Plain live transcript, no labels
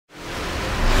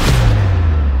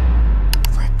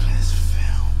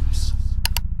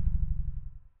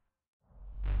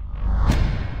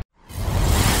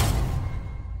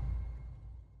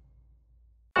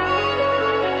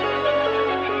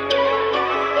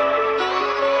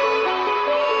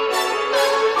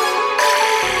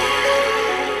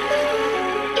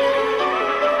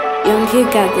Young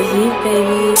kid got the heat,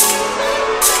 baby.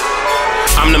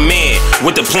 I'm the man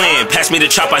with the plan. Pass me the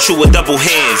chop, I shoot with double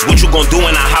hands. What you gon' do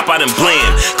when I hop out and blam?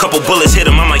 Couple bullets hit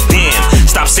him, I'm like damn.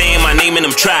 Stop saying my name in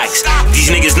them tracks. These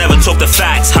niggas never talk the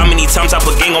facts. How many times I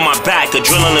put gang on my back?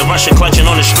 Adrenaline rushing, clutching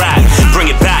on the strap.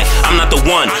 Bring it back, I'm not the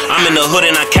one. I'm in the hood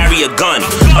and I carry a gun.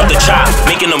 Up the chop,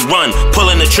 making them run.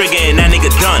 Pulling the trigger and that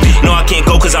nigga done. No, I can't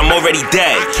go cause I'm already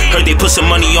dead. Heard they put some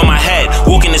money on my head.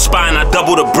 Walk in the spot and I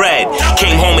double the bread.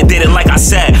 Came home and did it like I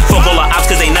said. Fuck all the ops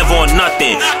cause they never on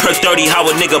nothing. Perk 30, how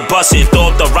a nigga bustin'. Throw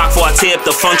up the rock before I tear up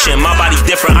the function. My body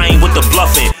different, I ain't with the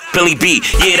bluffing. Bentley B,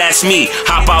 yeah that's me.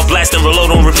 Hop out, blast and reload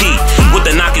on repeat. With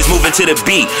the knockers moving to the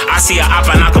beat. I see a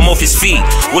op, I knock him off his feet.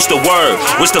 What's the word?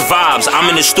 What's the vibes? I'm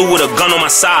in the stew with a gun on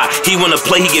my side. He wanna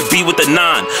play, he get beat with the 9.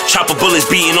 Chopper bullets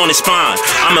beating on his spine.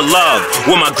 I'm in love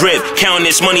with my grip. Counting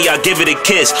this money, I give it a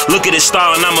kiss. Look at his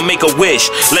style and I'ma make a wish.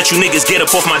 Let you niggas get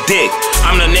up off my dick.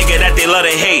 I'm the nigga that they love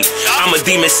to hate. I'm a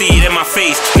demon, see it in my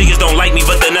face. Niggas don't like me,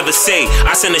 but they never say.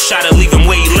 I send a shot and leave him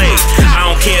where he lay. I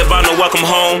don't care about no welcome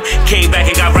home. Came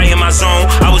back and got right in my zone.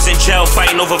 I was in jail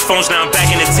fighting over phones, now I'm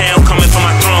back in the town, coming for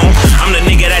my throne. I'm the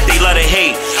nigga that they love to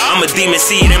hate. I'm a demon,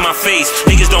 see it in my face.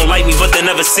 Niggas don't like me, but they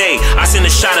never say. I send a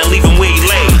shot and leave him where he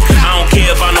lay. I don't care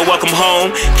about no welcome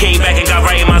home. Came back and got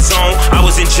right in my zone. I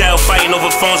was in jail fighting over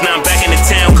phones, now I'm back in the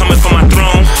town, coming for my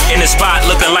throne. In the spot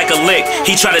looking like a lick.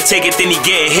 He try to take it, then he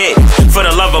getting hit. For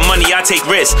the love of money, I take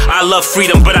risks. I love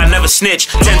freedom, but I never snitch.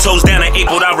 10 toes down and 8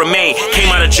 would I remain.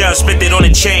 Came out of jail, spent it on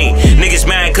a chain. Niggas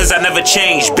mad cause I never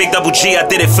changed. Big double G, I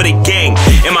did it for the gang.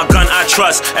 In my gun, I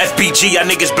trust. FBG, y'all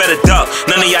niggas better duck.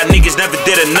 None of y'all niggas never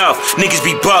did enough. Niggas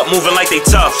be butt, moving like they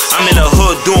tough. I'm in the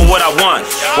hood doing what I want.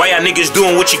 Why y'all niggas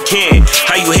doing what you can?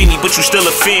 How you hate me, but you still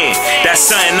a fan? That's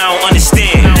something I don't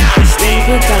understand. Young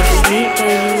kid got the heat,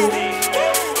 baby.